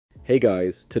Hey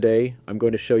guys, today I'm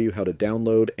going to show you how to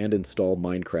download and install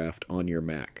Minecraft on your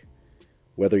Mac.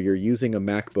 Whether you're using a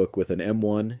MacBook with an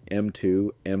M1, M2,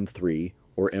 M3,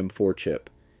 or M4 chip,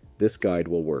 this guide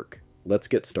will work. Let's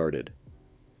get started.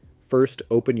 First,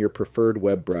 open your preferred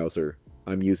web browser.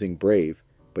 I'm using Brave,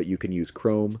 but you can use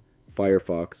Chrome,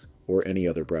 Firefox, or any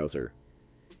other browser.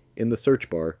 In the search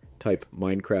bar, type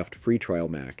Minecraft Free Trial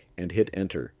Mac and hit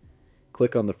Enter.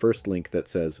 Click on the first link that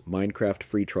says Minecraft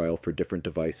Free Trial for different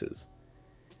devices.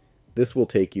 This will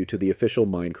take you to the official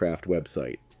Minecraft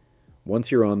website. Once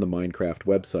you're on the Minecraft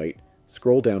website,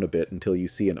 scroll down a bit until you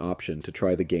see an option to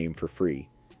try the game for free.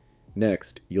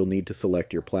 Next, you'll need to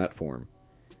select your platform.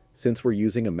 Since we're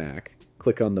using a Mac,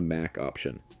 click on the Mac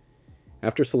option.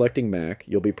 After selecting Mac,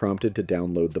 you'll be prompted to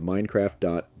download the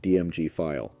minecraft.dmg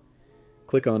file.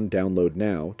 Click on Download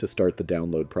Now to start the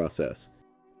download process.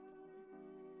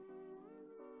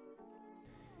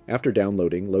 After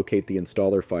downloading, locate the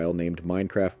installer file named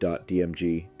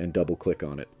minecraft.dmg and double-click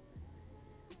on it.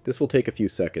 This will take a few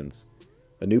seconds.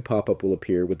 A new pop-up will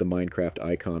appear with the Minecraft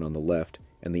icon on the left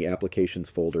and the Applications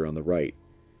folder on the right.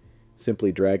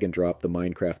 Simply drag and drop the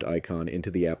Minecraft icon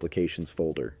into the Applications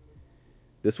folder.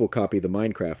 This will copy the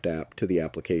Minecraft app to the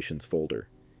Applications folder.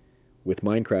 With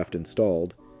Minecraft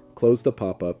installed, close the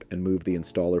pop-up and move the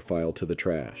installer file to the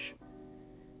trash.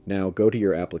 Now go to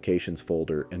your Applications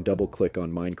folder and double-click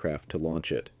on Minecraft to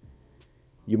launch it.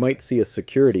 You might see a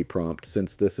security prompt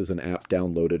since this is an app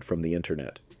downloaded from the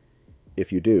internet.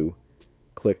 If you do,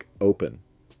 click Open.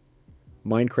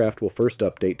 Minecraft will first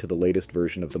update to the latest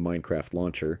version of the Minecraft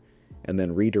launcher, and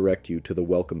then redirect you to the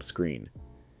welcome screen.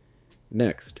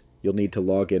 Next, you'll need to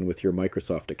log in with your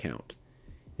Microsoft account.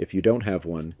 If you don't have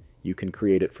one, you can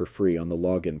create it for free on the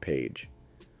login page.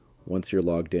 Once you're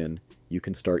logged in, you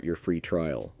can start your free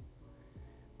trial.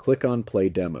 Click on Play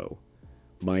Demo.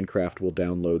 Minecraft will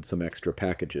download some extra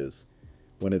packages.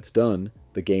 When it's done,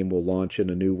 the game will launch in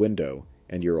a new window,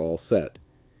 and you're all set.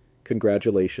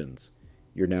 Congratulations!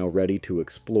 You're now ready to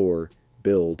explore,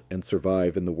 build, and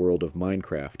survive in the world of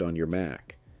Minecraft on your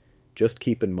Mac. Just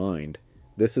keep in mind,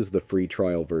 this is the free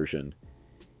trial version.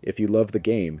 If you love the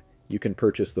game, you can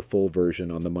purchase the full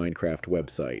version on the Minecraft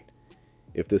website.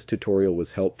 If this tutorial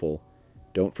was helpful,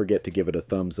 don't forget to give it a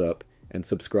thumbs up and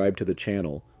subscribe to the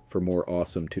channel for more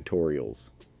awesome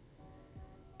tutorials.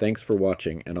 Thanks for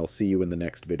watching, and I'll see you in the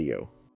next video.